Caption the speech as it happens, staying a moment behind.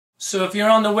So if you're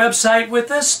on the website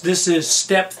with us, this is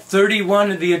step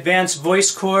 31 of the advanced voice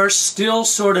course, still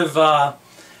sort of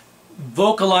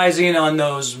vocalizing on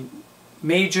those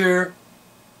major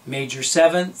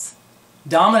 7th,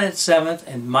 dominant 7th,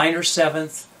 and minor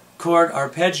 7th chord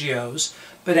arpeggios,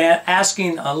 but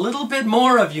asking a little bit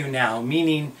more of you now,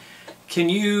 meaning can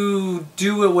you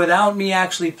do it without me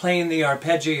actually playing the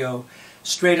arpeggio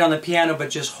straight on the piano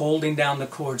but just holding down the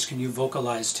chords? Can you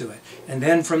vocalize to it? And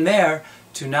then from there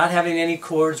to not having any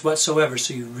chords whatsoever,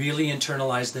 so you really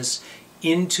internalize this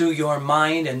into your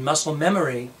mind and muscle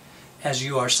memory as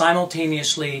you are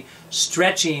simultaneously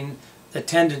stretching the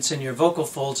tendons in your vocal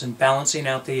folds and balancing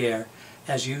out the air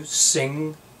as you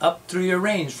sing up through your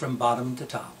range from bottom to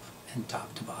top and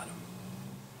top to bottom.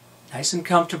 Nice and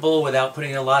comfortable without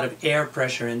putting a lot of air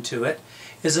pressure into it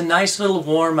is a nice little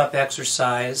warm-up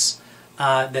exercise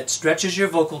that stretches your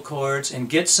vocal cords and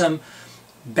gets some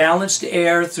balanced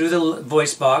air through the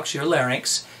voice box, your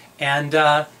larynx, and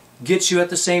gets you at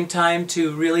the same time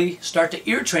to really start to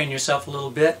ear train yourself a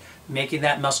little bit, making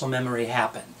that muscle memory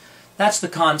happen. That's the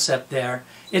concept there.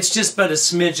 It's just but a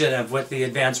smidgen of what the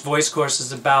advanced voice course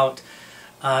is about.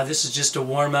 This is just a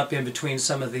warm-up in between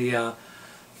some of the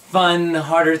fun,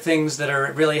 harder things that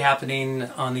are really happening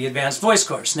on the advanced voice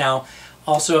course. Now,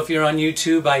 also if you're on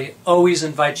YouTube, I always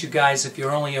invite you guys, if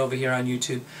you're only over here on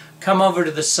YouTube, come over to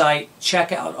the site,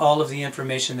 check out all of the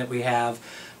information that we have.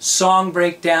 Song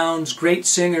breakdowns, great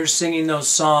singers singing those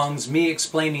songs, me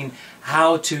explaining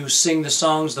how to sing the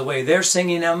songs the way they're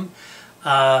singing them.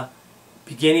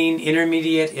 Beginning,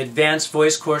 intermediate, advanced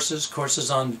voice courses,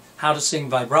 courses on how to sing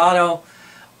vibrato.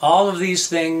 All of these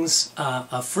things,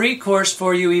 a free course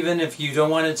for you even if you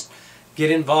don't want to get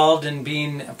involved in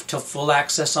being to full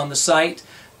access on the site.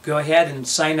 Go ahead and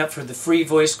sign up for the free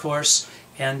voice course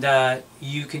and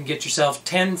you can get yourself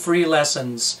 10 free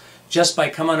lessons just by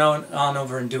coming on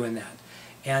over and doing that.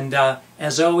 And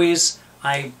as always,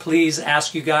 I please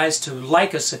ask you guys to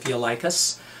like us if you like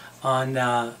us on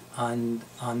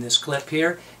this clip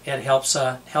here. It helps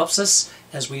us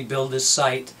as we build this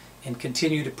site and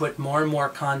continue to put more and more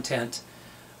content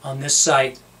on this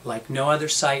site like no other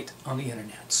site on the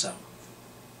internet. So